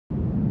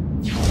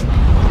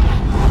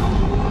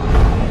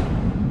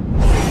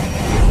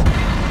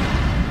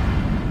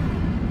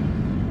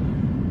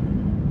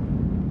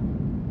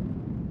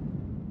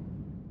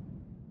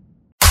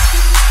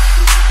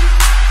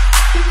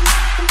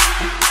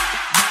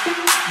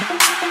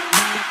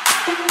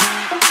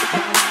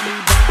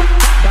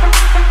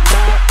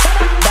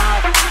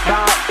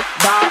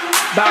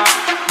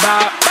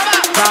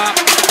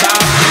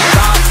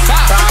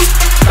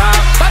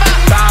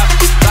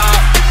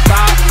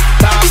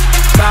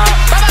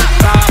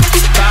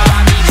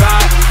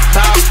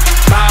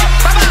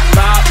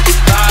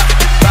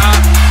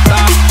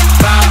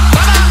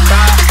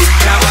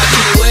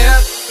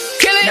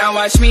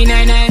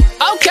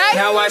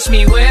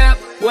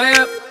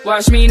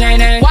Watch me nay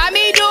nay. Why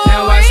me do it?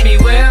 Now watch me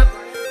whip.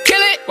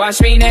 Kill it.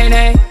 Watch me nay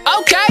nay.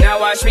 Okay.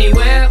 Now watch me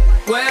whip,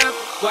 whip.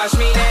 Watch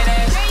me nay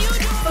nay.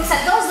 Donc ça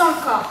danse dans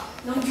le corps.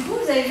 Donc du coup,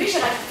 vous avez vu, j'ai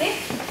rajouté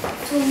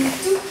tout,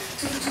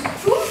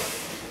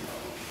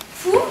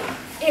 fou.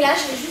 Et là,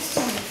 je vais juste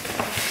tourner.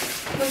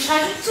 Donc je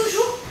rajoute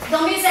toujours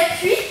dans mes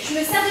appuis, je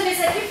me sers de mes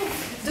appuis pour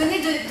donner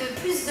de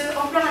plus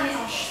d'ampleur à mes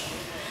hanches.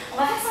 On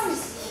va faire ça en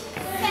musique.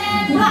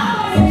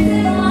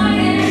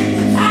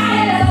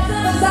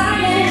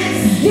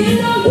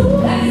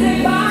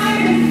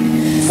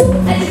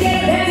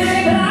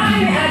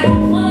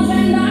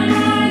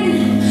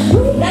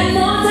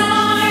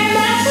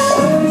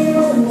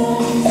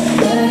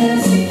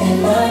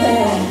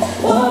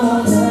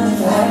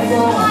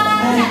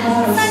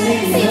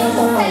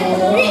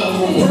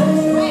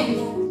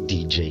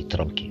 DJ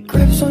Tronky.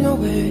 Grips on your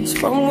waist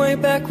from way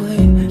back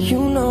when.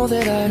 You know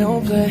that I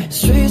don't play.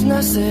 Streets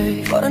not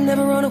safe, but I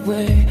never run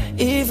away.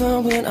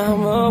 Even when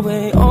I'm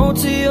away.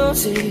 OT,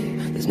 OT.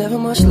 There's never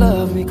much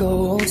love, we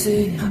go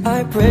OT.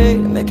 I pray to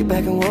make it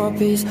back in one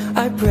piece.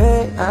 I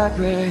pray, I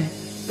pray.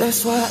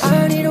 That's why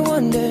I need a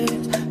one day.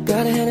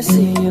 Got a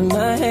Hennessy in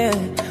my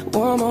hand.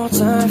 One more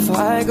time before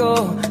I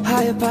go.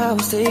 Higher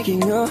powers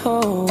taking a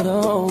hold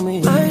on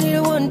me. I need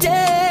a one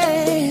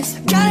day.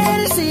 Got a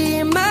Hennessy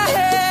in my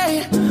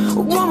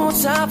hand. One more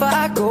time before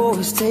I go.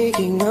 It's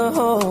taking a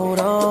hold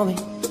on me.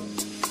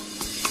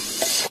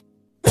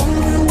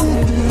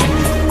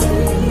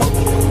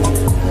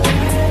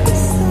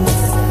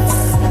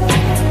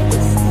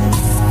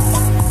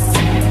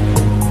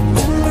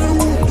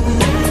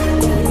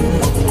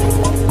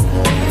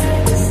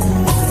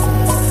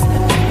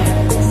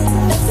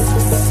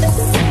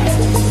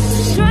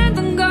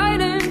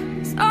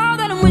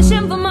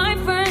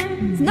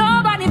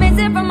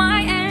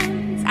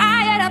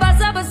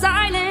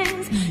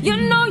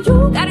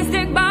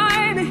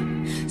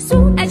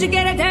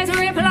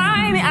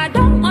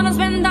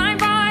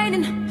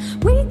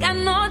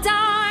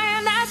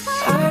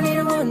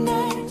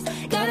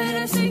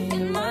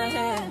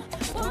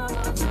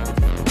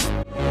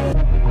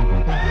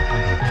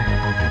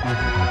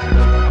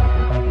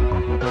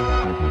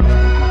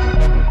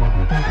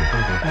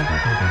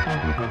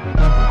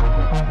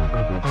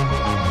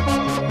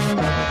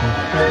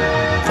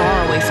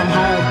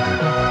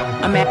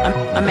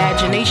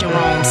 Imagination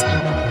roams.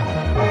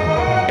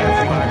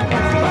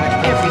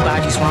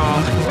 Everybody's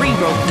wrong.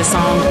 Rewrote the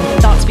song.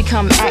 Thoughts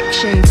become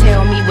action.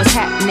 Tell me what's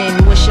happening.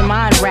 What's your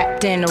mind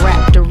wrapped in?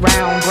 Wrapped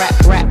around.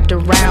 Wrapped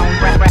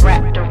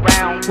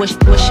around.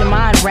 What's your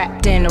mind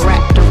wrapped in?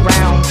 Wrapped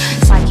around.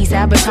 Psyche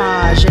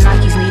sabotage. Your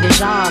Nikes need a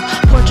job.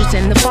 Portraits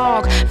in the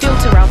fog.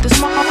 Filter out the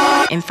smog.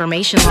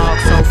 Information log.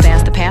 So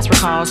fast the past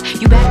recalls.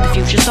 You back the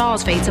future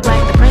stalls. Fade to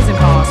black the present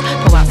calls.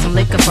 Pull out some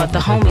liquor but the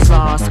homies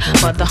lost.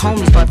 But the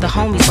homies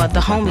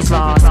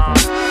lost.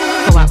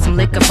 Pull out some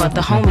liquor but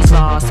the homies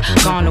lost.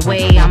 Gone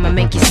away, I'ma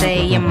make you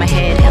stay in my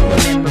head. Hella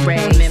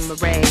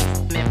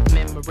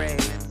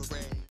memories.